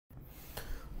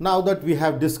Now that we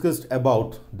have discussed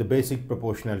about the basic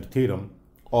proportionality theorem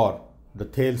or the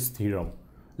Thales theorem,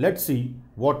 let's see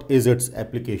what is its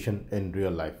application in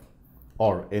real life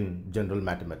or in general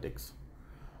mathematics.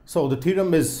 So the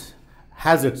theorem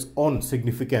has its own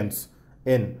significance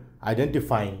in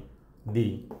identifying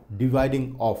the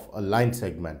dividing of a line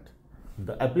segment.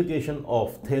 The application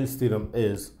of Thales theorem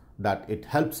is that it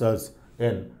helps us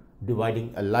in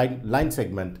dividing a line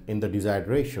segment in the desired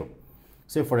ratio.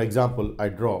 Say for example, I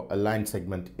draw a line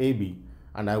segment AB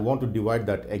and I want to divide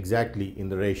that exactly in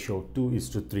the ratio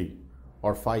 2:3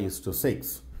 or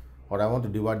 5:6, or I want to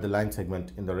divide the line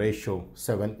segment in the ratio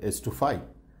 7:5.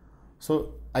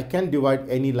 So I can divide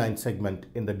any line segment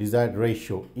in the desired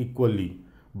ratio equally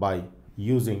by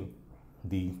using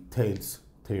the Thales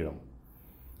theorem.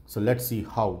 So let's see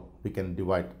how we can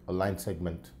divide a line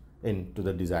segment into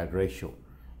the desired ratio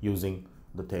using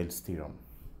the Thales theorem.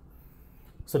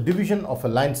 So division of a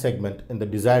line segment in the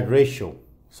desired ratio.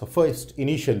 So first,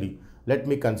 initially, let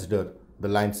me consider the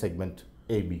line segment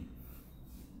AB.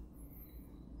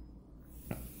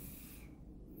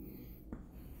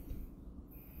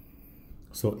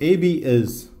 So AB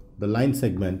is the line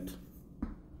segment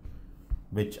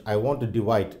which I want to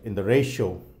divide in the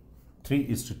ratio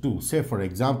 3:2. Say for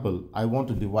example, I want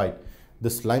to divide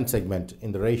this line segment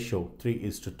in the ratio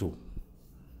 3:2.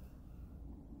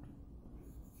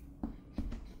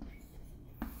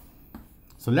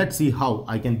 So let's see how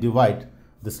I can divide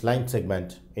this line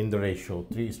segment in the ratio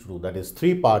 3:2, that is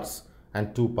 3 parts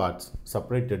and 2 parts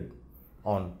separated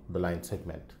on the line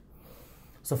segment.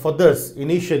 So for this,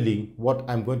 initially what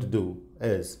I'm going to do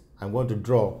is I'm going to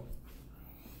draw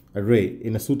a ray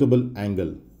in a suitable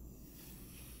angle.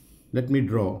 Let me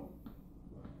draw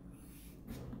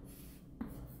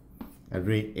a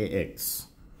ray AX,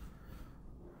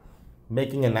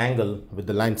 making an angle with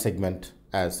the line segment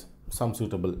as some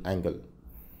suitable angle.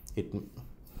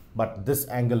 But this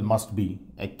angle must be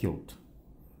acute.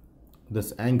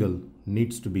 This angle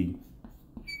needs to be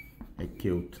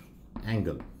acute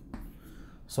angle.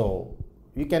 So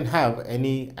you can have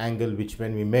any angle which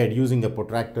when we made using a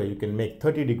protractor, you can make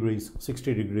 30 degrees,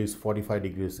 60 degrees, 45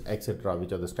 degrees, etc.,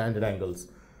 which are the standard angles.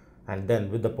 And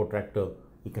then with the protractor,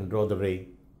 you can draw the ray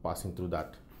passing through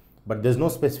that. But there's no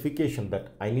specification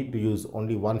that I need to use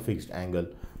only one fixed angle,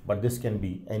 but this can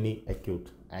be any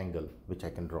acute angle which I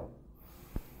can draw.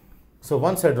 So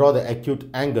once I draw the acute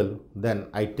angle, then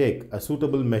I take a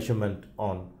suitable measurement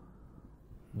on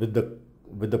with the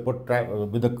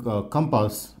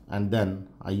compass, and then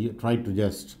I try to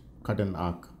just cut an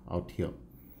arc out here.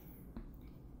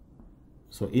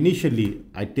 So initially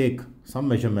I take some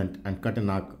measurement and cut an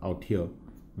arc out here,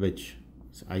 which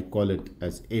I call it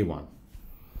as A1.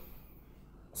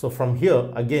 So from here,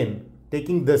 again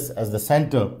taking this as the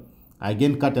center, I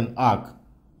again cut an arc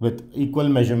with equal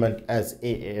measurement as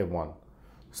AA1.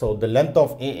 So the length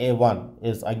of AA1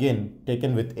 is again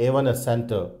taken with A1 as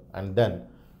center, and then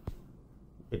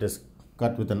it is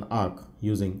cut with an arc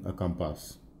using a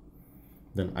compass.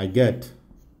 Then I get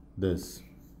this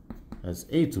as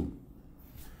A2.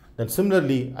 Then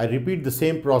similarly, I repeat the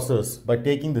same process by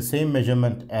taking the same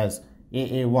measurement as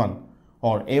AA1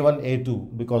 or A1,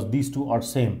 A2, because these two are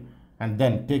same, and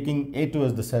then taking A2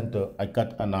 as the center, I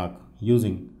cut an arc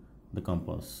using the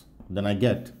compass. Then I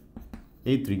get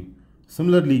A3.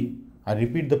 Similarly, I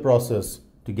repeat the process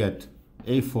to get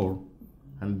A4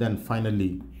 and then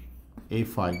finally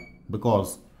A5,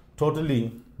 because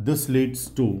totally this leads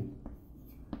to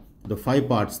the 5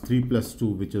 parts, 3 plus 2,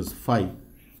 which is 5.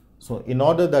 So in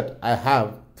order that I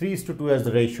have 3:2 as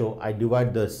the ratio, I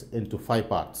divide this into 5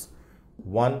 parts.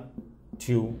 1,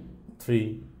 2,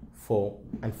 3, 4,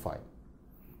 and 5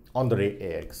 on the ray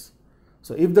AX.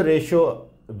 So if the ratio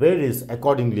varies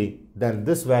accordingly, then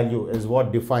this value is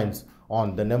what defines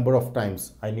on the number of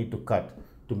times I need to cut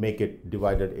to make it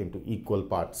divided into equal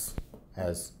parts,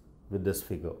 as with this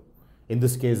figure. In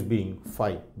this case being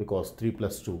 5, because 3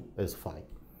 plus 2 is 5.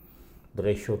 The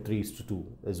ratio 3:2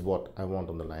 is what I want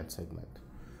on the line segment.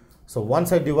 So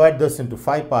once I divide this into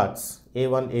 5 parts,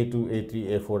 A1, A2, A3,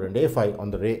 A4, and A5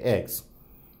 on the ray X,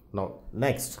 now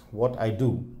next what I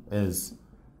do is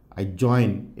I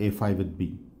join A5 with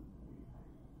B.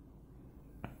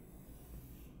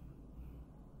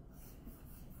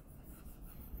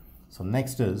 So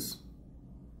next is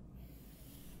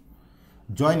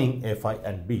joining A5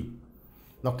 and B.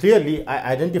 Now clearly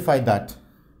I identify that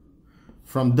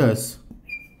from this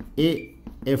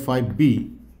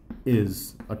A5B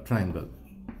is a triangle.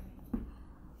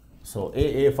 So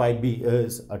AA5B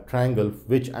is a triangle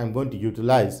which I'm going to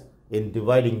utilize in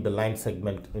dividing the line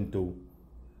segment into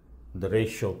the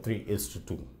ratio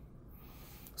 3:2.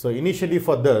 So initially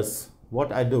for this,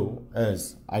 what I do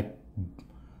is I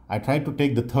try to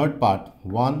take the third part,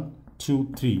 1,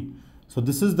 2, 3. So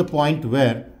this is the point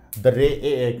where the ray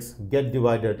AX get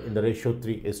divided in the ratio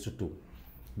 3:2.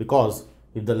 Because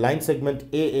if the line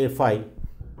segment AA5,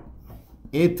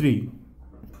 A3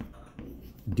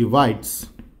 divides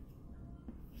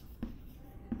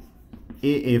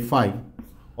AA5,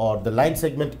 or the line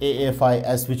segment AA5,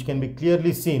 as which can be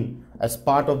clearly seen as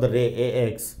part of the ray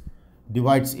AX,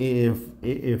 divides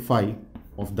AA5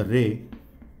 of the ray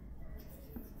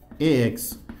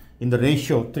AX in the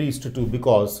ratio 3:2,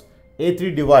 because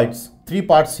A3 divides 3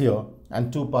 parts here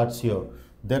and 2 parts here.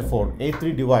 Therefore,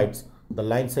 A3 divides the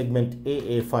line segment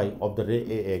AA5 of the ray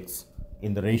AX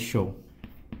in the ratio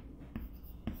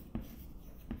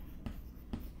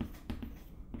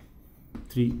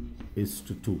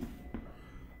 3:2.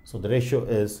 So the ratio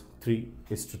is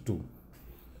 3:2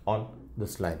 on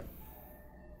this line.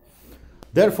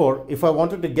 Therefore, if I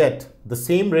wanted to get the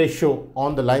same ratio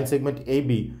on the line segment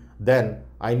AB, then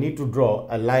I need to draw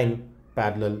a line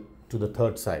parallel to the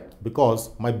third side,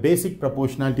 because my basic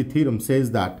proportionality theorem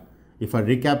says that if I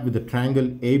recap with the triangle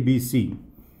ABC,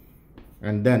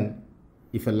 and then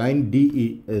if a line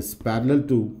DE is parallel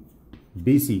to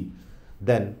BC,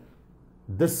 then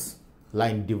this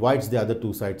line divides the other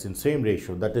two sides in same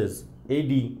ratio, that is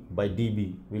AD by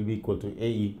DB will be equal to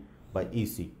AE by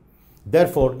EC.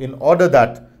 Therefore, in order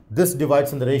that this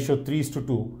divides in the ratio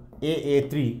 3:2,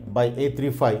 AA3 by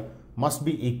A35 must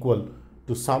be equal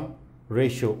to some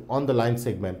ratio on the line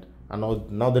segment. And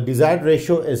now the desired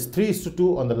ratio is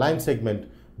 3:2 on the line segment.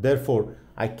 Therefore,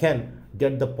 I can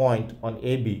get the point on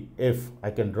AB if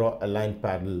I can draw a line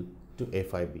parallel to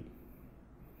A5B.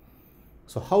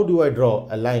 So how do I draw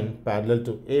a line parallel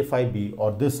to A5B,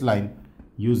 or this line,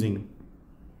 using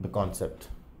the concept?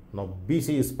 Now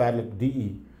BC is parallel to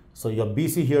DE. So your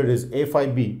BC here is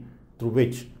A5B, through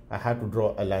which I have to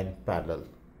draw a line parallel.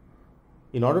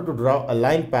 In order to draw a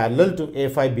line parallel to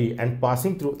A5B and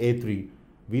passing through A3,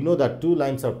 we know that two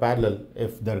lines are parallel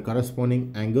if their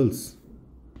corresponding angles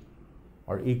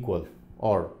are equal,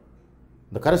 or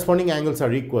the corresponding angles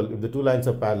are equal if the two lines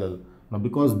are parallel. Now,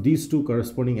 because these two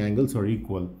corresponding angles are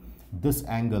equal, this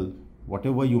angle,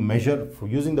 whatever you measure for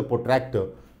using the protractor,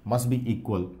 must be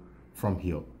equal from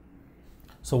here.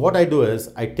 So what I do is,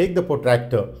 I take the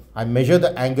protractor, I measure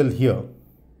the angle here,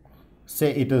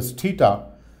 say it is theta,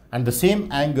 and the same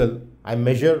angle I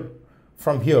measure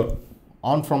from here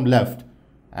on from left,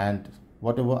 and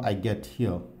whatever I get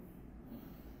here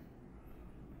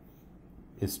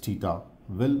is theta,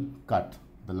 will cut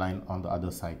the line on the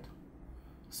other side.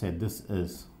 Say this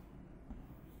is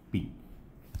P.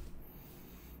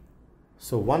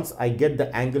 So once I get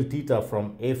the angle theta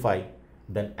from A5,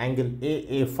 then angle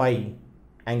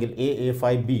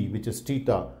AA5B, which is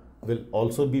theta, will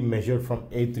also be measured from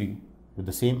A3 with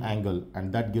the same angle,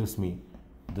 and that gives me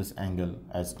this angle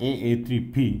as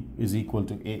AA3P is equal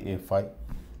to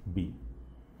AA5B.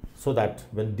 So that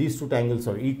when these two angles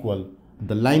are equal,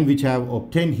 the line which I have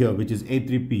obtained here, which is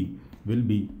A3P, will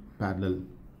be parallel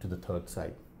to the third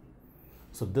side.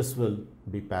 So this will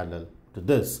be parallel to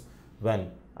this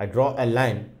when I draw a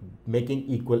line making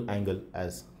equal angle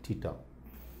as theta.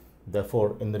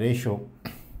 Therefore, in the ratio,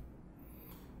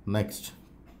 next,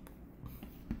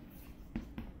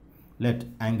 let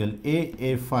angle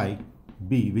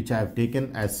AA5B, which I have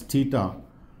taken as theta,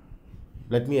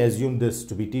 let me assume this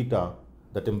to be theta.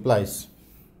 That implies,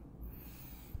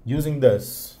 using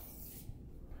this,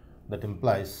 that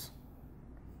implies,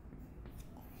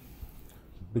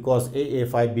 because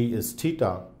AA5B is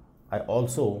theta, I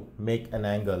also make an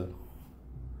angle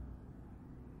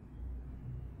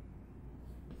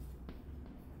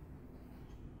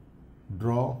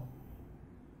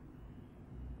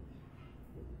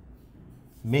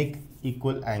make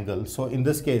equal angle. So in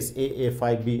this case,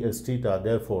 AA5B is theta,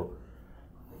 therefore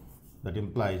that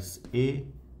implies A3P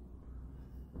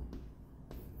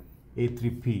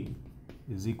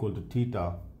is equal to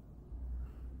theta,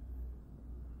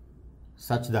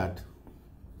 such that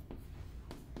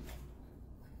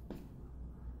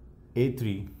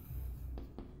A3P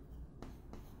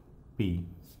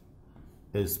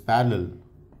is parallel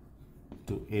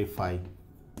to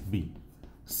A5B,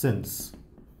 since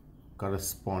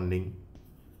corresponding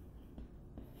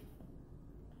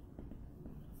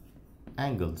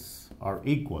angles are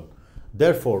equal.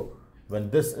 Therefore, when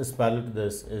this is parallel to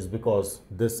this, is because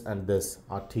this and this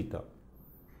are theta,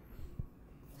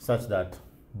 such that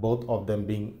both of them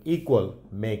being equal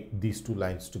make these two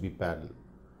lines to be parallel.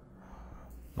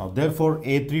 Now therefore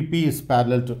A3P is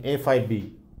parallel to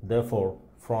A5B. Therefore,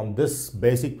 from this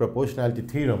basic proportionality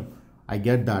theorem, I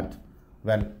get that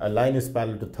when a line is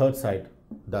parallel to third side,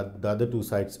 that the other two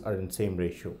sides are in same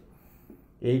ratio.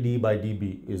 AD by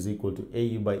DB is equal to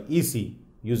AE by EC.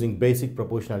 Using basic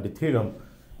proportionality theorem,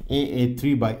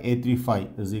 AA3 by A3 phi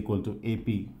is equal to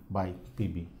AP by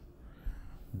PB.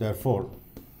 Therefore,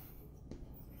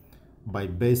 by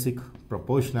basic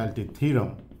proportionality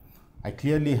theorem, I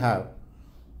clearly have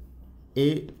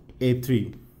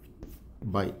AA3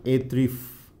 by A3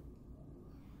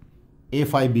 A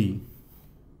phi B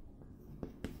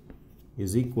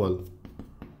is equal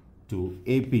to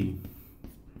AP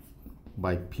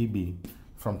by PB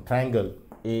from triangle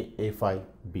A phi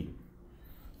B.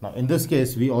 Now in this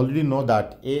case, we already know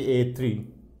that AA3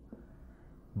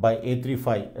 by A3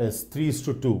 phi is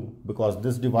 3:2 because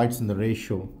this divides in the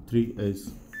ratio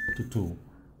 3:2.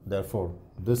 Therefore,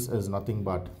 this is nothing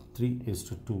but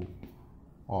 3:2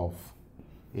 of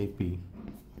AP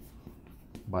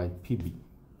by PB.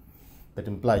 That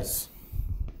implies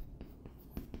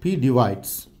P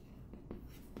divides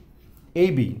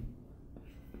AB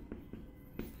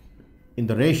in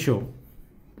the ratio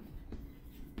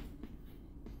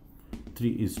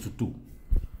 3:2.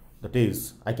 That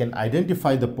is, I can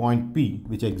identify the point P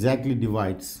which exactly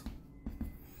divides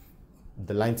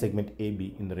the line segment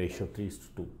AB in the ratio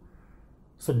 3:2.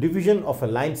 So division of a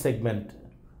line segment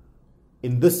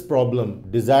in this problem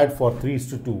desired for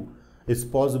 3:2 is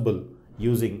possible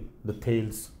using the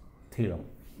Thales theorem,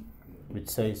 which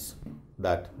says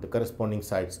that the corresponding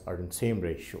sides are in same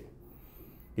ratio.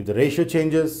 If the ratio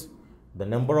changes, the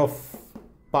number of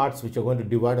parts which are going to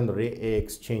divide on the ray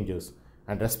AX changes,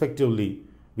 and respectively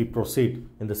we proceed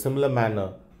in the similar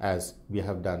manner as we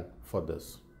have done for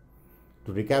this.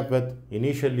 To recap with,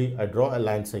 initially I draw a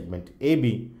line segment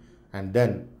AB, and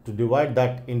then to divide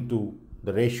that into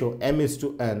the ratio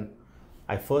m:n,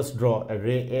 I first draw a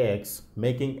ray AX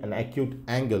making an acute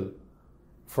angle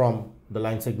from the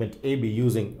line segment AB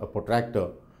using a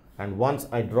protractor, and once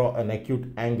I draw an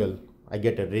acute angle I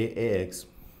get a ray AX.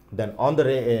 Then on the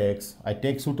ray AX I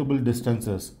take suitable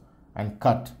distances and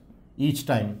cut each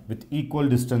time with equal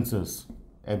distances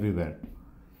everywhere,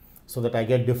 so that I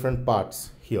get different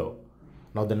parts here.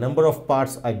 Now the number of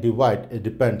parts I divide, it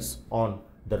depends on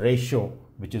the ratio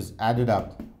which is added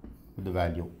up with the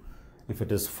value. If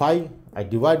it is 5, I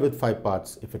divide with 5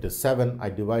 parts. If it is 7, I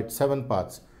divide 7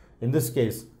 parts. In this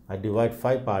case, I divide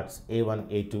 5 parts, A1,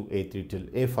 A2, A3 till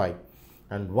A5.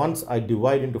 And once I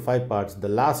divide into 5 parts, the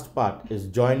last part is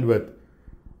joined with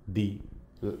the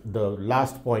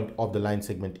last point of the line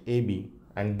segment AB,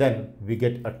 and then we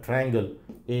get a triangle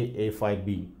A phi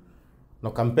B. Now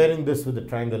comparing this with the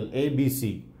triangle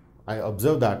ABC, I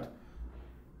observe that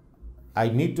I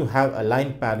need to have a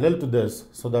line parallel to this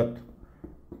so that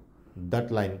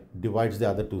that line divides the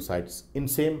other two sides in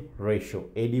same ratio.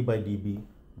 AD by DB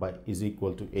is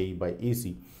equal to AE by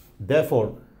EC.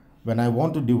 Therefore, when I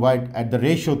want to divide at the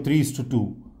ratio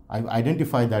 3:2, I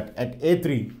identify that at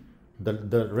A3,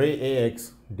 the ray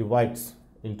AX divides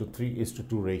into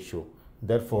 3:2 ratio.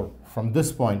 Therefore, from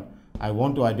this point, I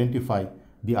want to identify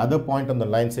the other point on the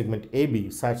line segment AB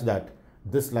such that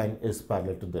this line is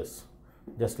parallel to this.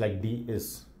 Just like D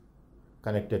is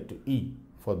connected to E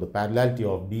for the parallelity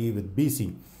of BE with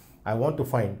BC, I want to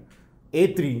find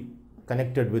A3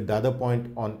 connected with the other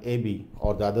point on AB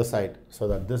or the other side so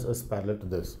that this is parallel to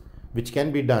this, which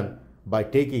can be done by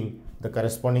taking the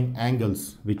corresponding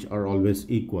angles which are always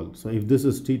equal. So if this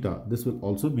is theta, this will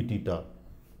also be theta.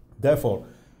 Therefore,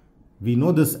 we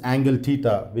know this angle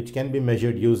theta, which can be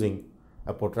measured using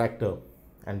a protractor,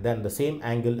 and then the same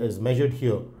angle is measured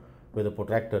here with a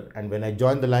protractor, and when I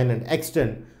join the line and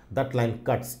extend, that line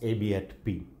cuts AB at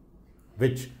P,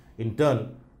 which in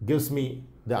turn gives me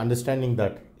the understanding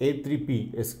that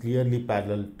A3P is clearly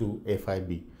parallel to A phi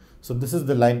B. So this is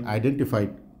the line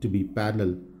identified to be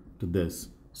parallel to this,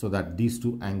 so that these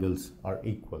two angles are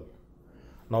equal.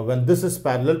 Now when this is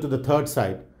parallel to the third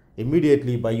side,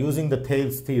 immediately by using the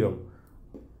Thales theorem,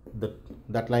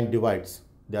 that line divides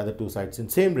the other two sides in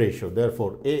same ratio.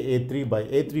 Therefore, AA3 by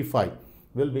A3 phi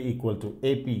will be equal to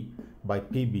AP by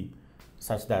PB,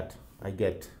 such that I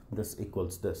get this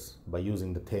equals this by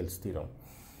using the Thales theorem.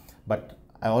 But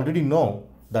I already know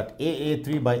that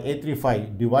AA3 by A3 phi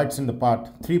divides in the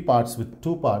 3 parts with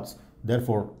 2 parts.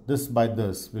 Therefore, this by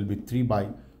this will be 3 by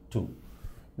 2,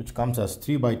 which comes as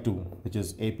 3 by 2, which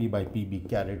is AP by PB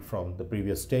carried from the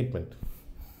previous statement.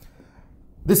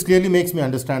 This clearly makes me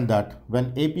understand that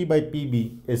when AP by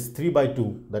PB is 3 by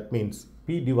 2, that means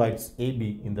P divides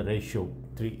AB in the ratio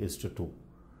 3:2.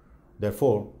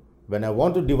 Therefore, when I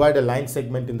want to divide a line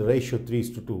segment in the ratio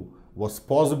 3:2 was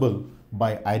possible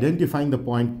by identifying the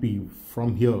point P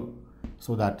from here,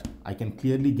 so that I can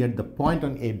clearly get the point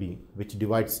on AB which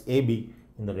divides AB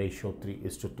in the ratio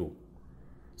 3:2.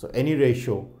 So any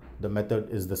ratio, the method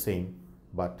is the same,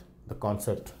 but the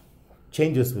concept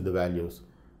changes with the values,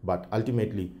 but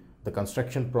ultimately the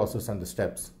construction process and the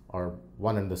steps are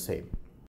one and the same.